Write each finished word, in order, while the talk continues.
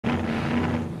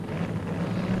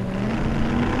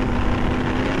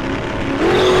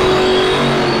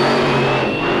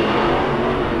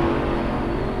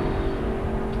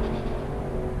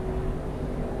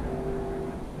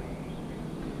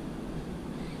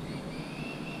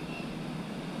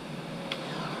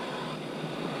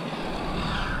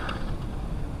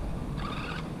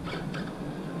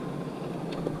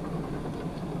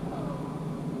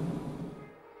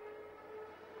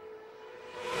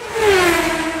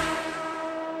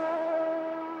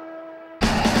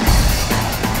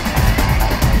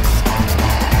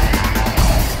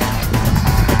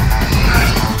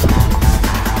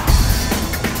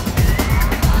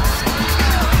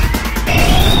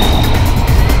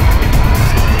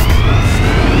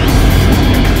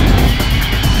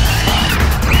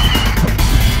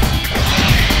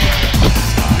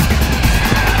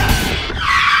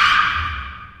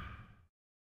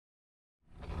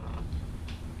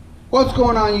What's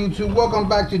going on YouTube? Welcome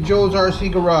back to Joe's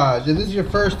RC Garage. If this is your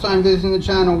first time visiting the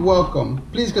channel, welcome.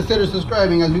 Please consider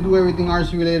subscribing as we do everything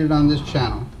RC related on this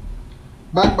channel.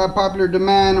 Back by popular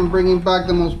demand, I'm bringing back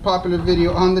the most popular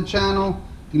video on the channel,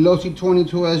 the Losi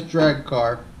 22S drag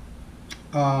car.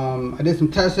 I did some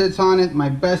test hits on it. My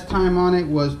best time on it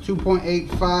was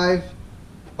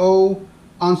 2.850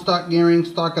 on stock gearing,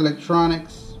 stock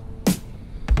electronics.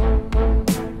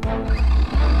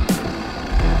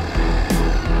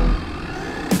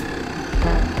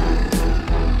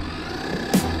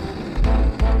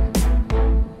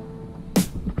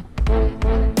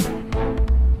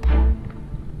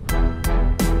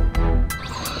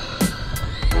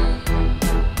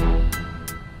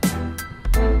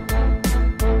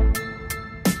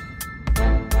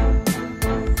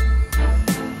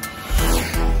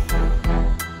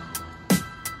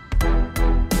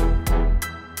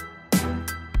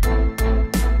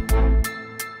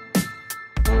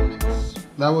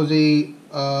 That was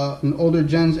an older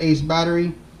Gens Ace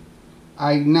battery.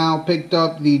 I now picked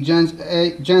up the Gens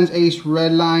Ace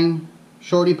redline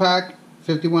shorty pack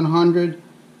 5100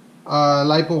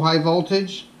 Lipo high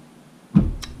voltage,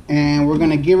 and we're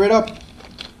gonna gear it up.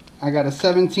 I got a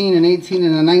 17, an 18,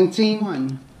 and a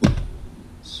 19.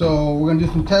 So we're gonna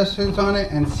do some test hits on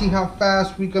it and see how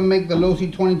fast we can make the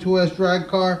Losi 22S drag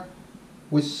car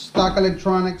with stock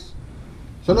electronics.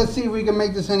 So let's see if we can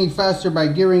make this any faster by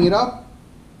gearing it up.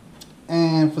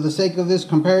 And for the sake of this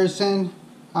comparison,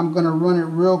 I'm going to run it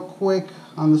real quick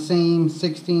on the same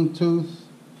 16 tooth,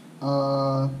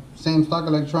 same stock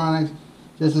electronics,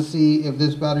 just to see if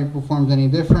this battery performs any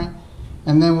different.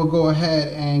 And then we'll go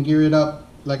ahead and gear it up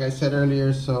like I said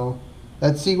earlier. So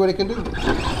let's see what it can do.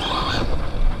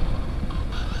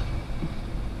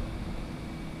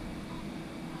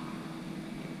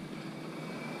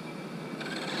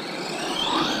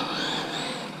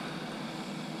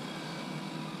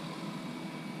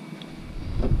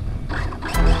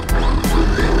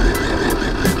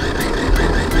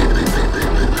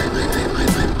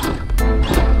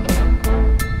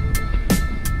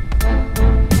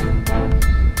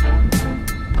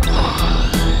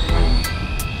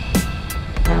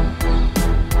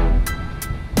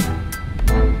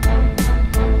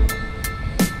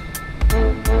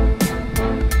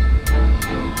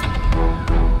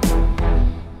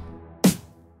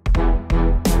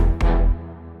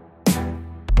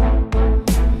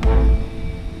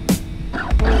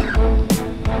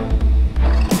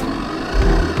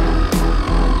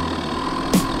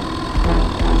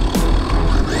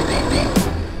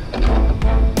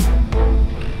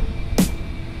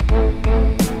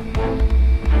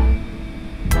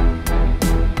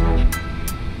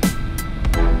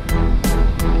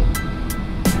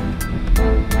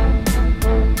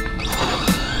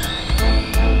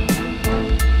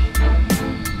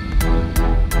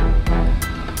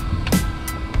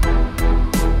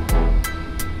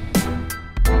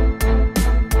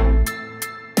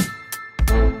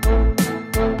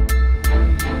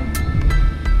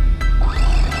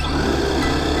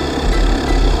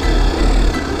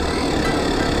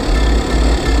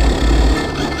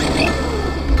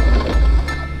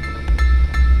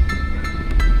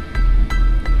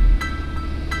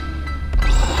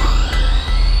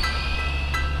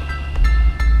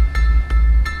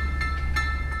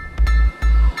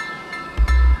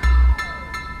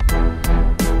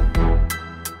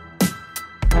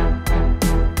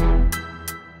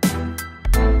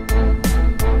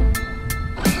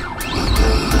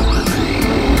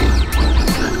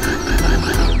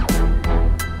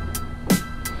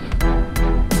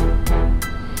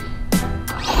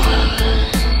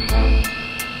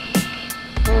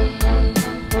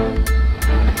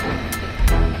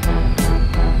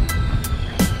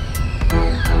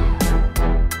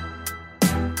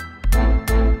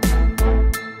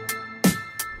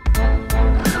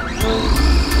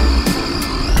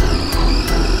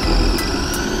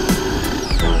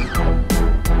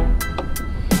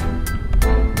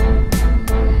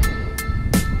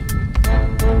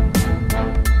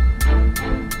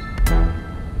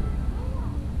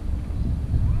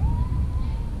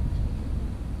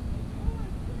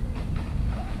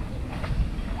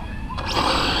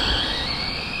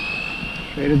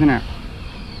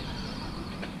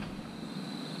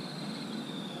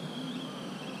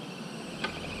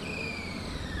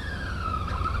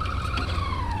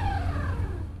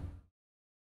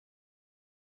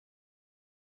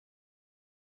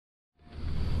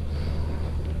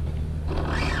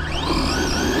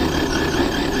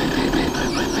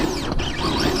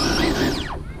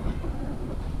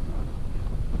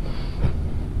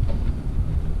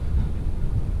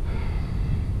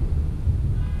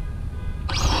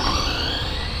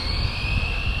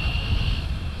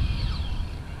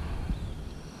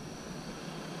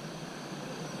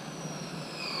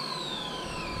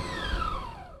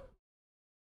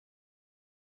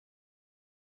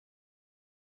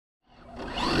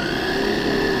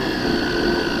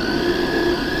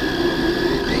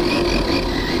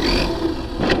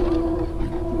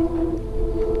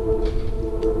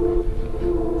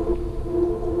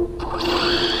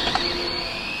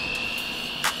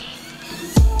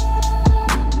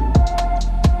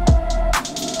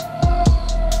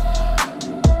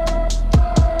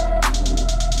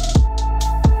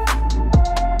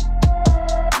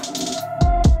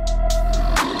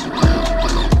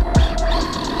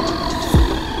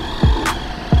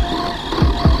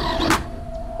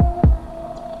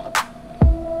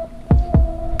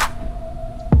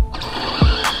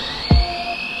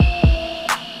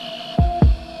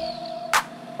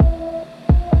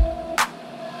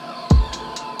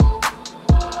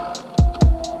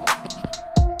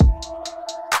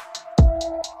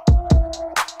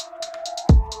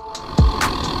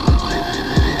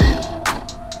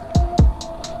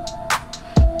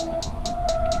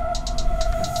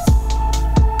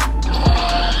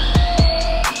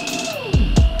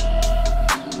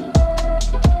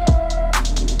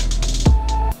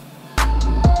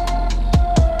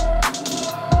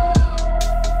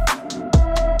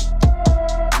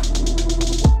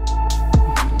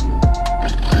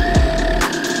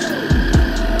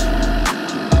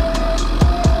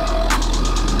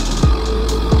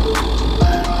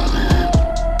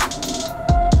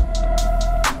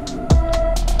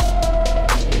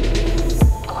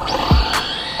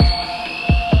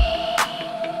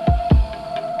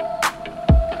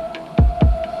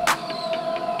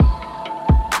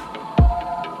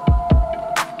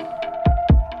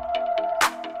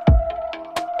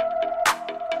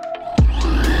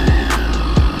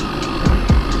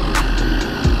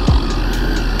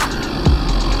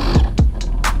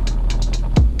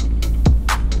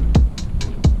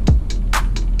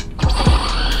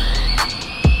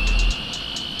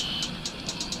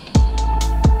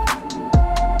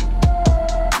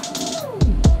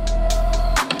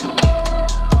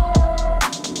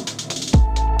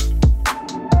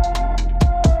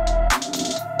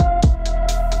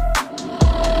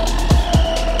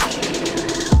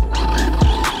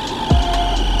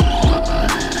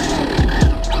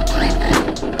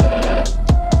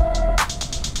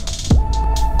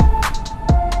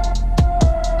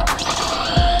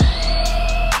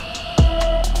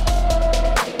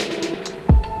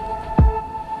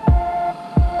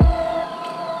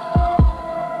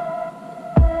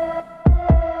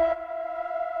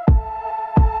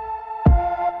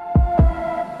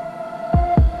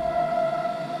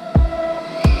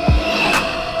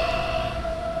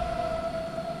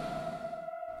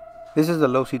 This is the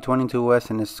Losi 22S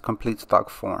in its complete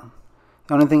stock form.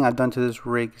 The only thing I've done to this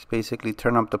rig is basically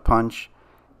turn up the punch,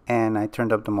 and I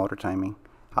turned up the motor timing.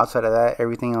 Outside of that,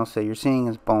 everything else that you're seeing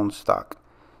is bone stock.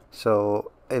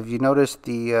 So if you notice,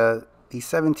 the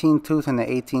 17 tooth and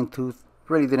the 18 tooth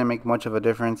really didn't make much of a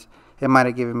difference. It might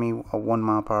have given me a 1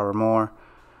 mile per hour more,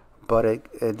 but it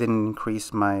didn't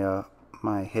increase my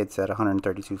my hits at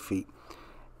 132 feet.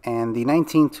 And the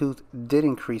 19 tooth did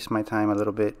increase my time a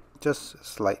little bit, just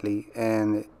slightly,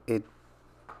 and it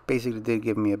basically did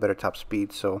give me a better top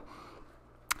speed. So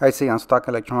I'd say on stock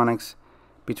electronics,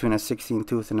 between a 16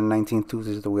 tooth and a 19 tooth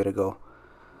is the way to go.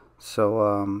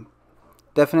 So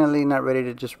definitely not ready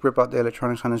to just rip out the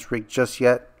electronics on this rig just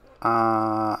yet.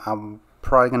 I'm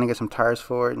probably gonna get some tires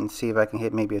for it and see if I can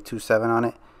hit maybe a 2.7 on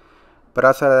it. But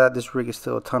outside of that, this rig is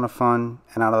still a ton of fun,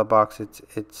 and out of the box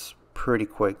it's pretty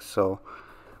quick. So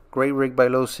great rig by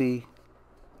Losi.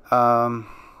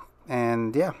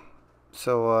 And yeah,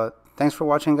 so thanks for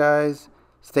watching, guys.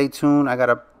 Stay tuned. I got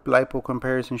a Lipo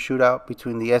comparison shootout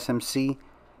between the SMC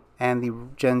and the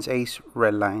Gens Ace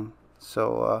Redline.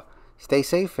 So stay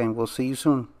safe, and we'll see you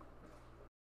soon.